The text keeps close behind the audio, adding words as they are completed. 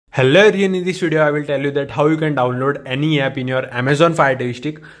Hello everyone, in this video I will tell you that how you can download any app in your Amazon Fire TV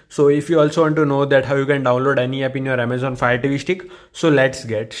Stick. So if you also want to know that how you can download any app in your Amazon Fire TV Stick, so let's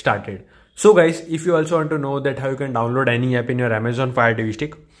get started. So guys, if you also want to know that how you can download any app in your Amazon Fire TV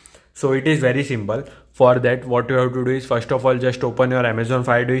Stick, so it is very simple. For that, what you have to do is first of all just open your Amazon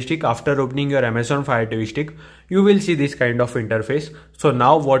Fire TV Stick. After opening your Amazon Fire TV Stick, you will see this kind of interface. So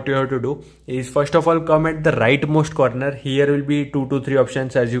now what you have to do is first of all come at the rightmost corner. Here will be 2 to 3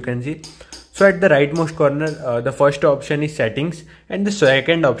 options as you can see. So at the rightmost corner, the first option is settings and the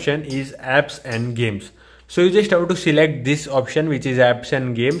second option is apps and games. So you just have to select this option, which is apps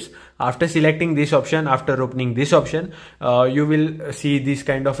and games. After selecting this option, after opening this option, you will see this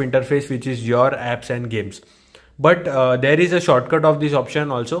kind of interface, which is your apps and games. But there is a shortcut of this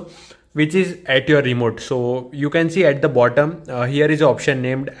option also, which is at your remote. So you can see at the bottom, here is an option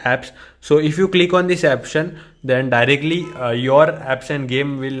named apps. So if you click on this option, then directly your apps and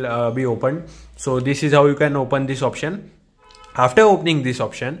game will be opened. So this is how you can open this option. After opening this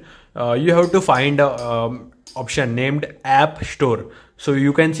option, you have to find a option named App Store. So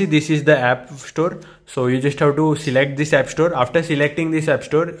you can see this is the App Store. So you just have to select this App Store. After selecting this App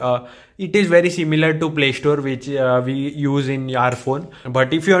Store, it is very similar to Play Store, which we use in our phone.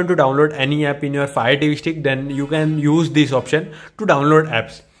 But if you want to download any app in your Fire TV Stick, then you can use this option to download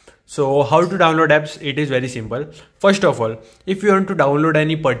apps. So how to download apps? It is very simple. First of all, if you want to download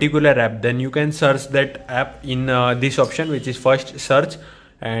any particular app, then you can search that app in this option, which is first search.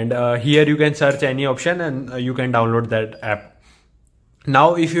 And here you can search any option and you can download that app.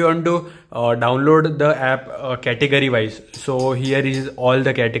 Now if you want to download the app category wise, so here is all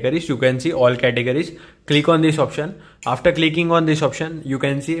the categories. You can see all categories. Click on this option. After clicking on this option, you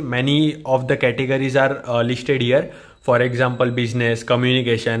can see many of the categories are listed here. For example, business,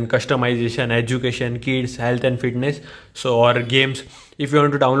 communication, customization, education, kids, health and fitness, so or games. If you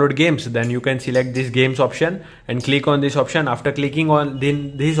want to download games, then you can select this games option and click on this option. After clicking on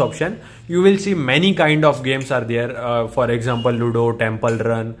this option, you will see many kind of games are there. For example, Ludo, Temple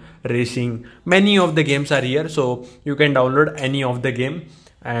Run, Racing. Many of the games are here. So you can download any of the game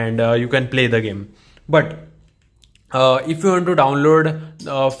and you can play the game. But if you want to download,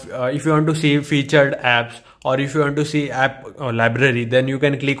 if you want to see featured apps, or if you want to see app library, then you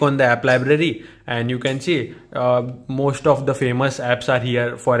can click on the app library and you can see most of the famous apps are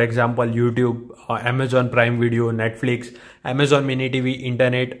here. For example, YouTube, Amazon Prime Video, Netflix, Amazon Mini TV,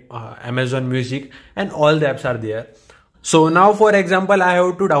 Internet, Amazon Music, and all the apps are there. So now for example, I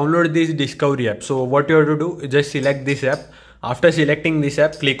have to download this Discovery app. So what you have to do is just select this app. After selecting this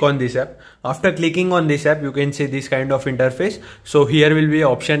app, click on this app. After clicking on this app, you can see this kind of interface. So here will be an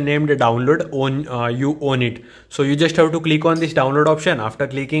option named download, you own it. So you just have to click on this download option. After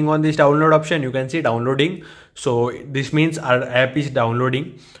clicking on this download option, you can see downloading. So this means our app is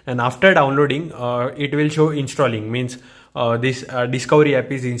downloading, and after downloading, it will show installing, means this Discovery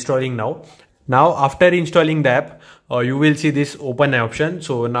app is installing now. Now after installing the app, you will see this open option.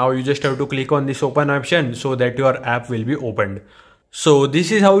 So now you just have to click on this open option so that your app will be opened. So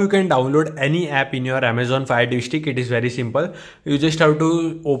this is how you can download any app in your Amazon Fire TV Stick. It is very simple. You just have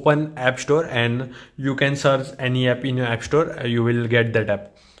to open App Store and you can search any app in your App Store. You will get that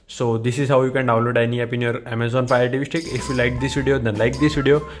app. So this is how you can download any app in your Amazon Fire TV Stick. If you like this video, then like this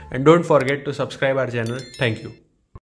video and don't forget to subscribe our channel. Thank you.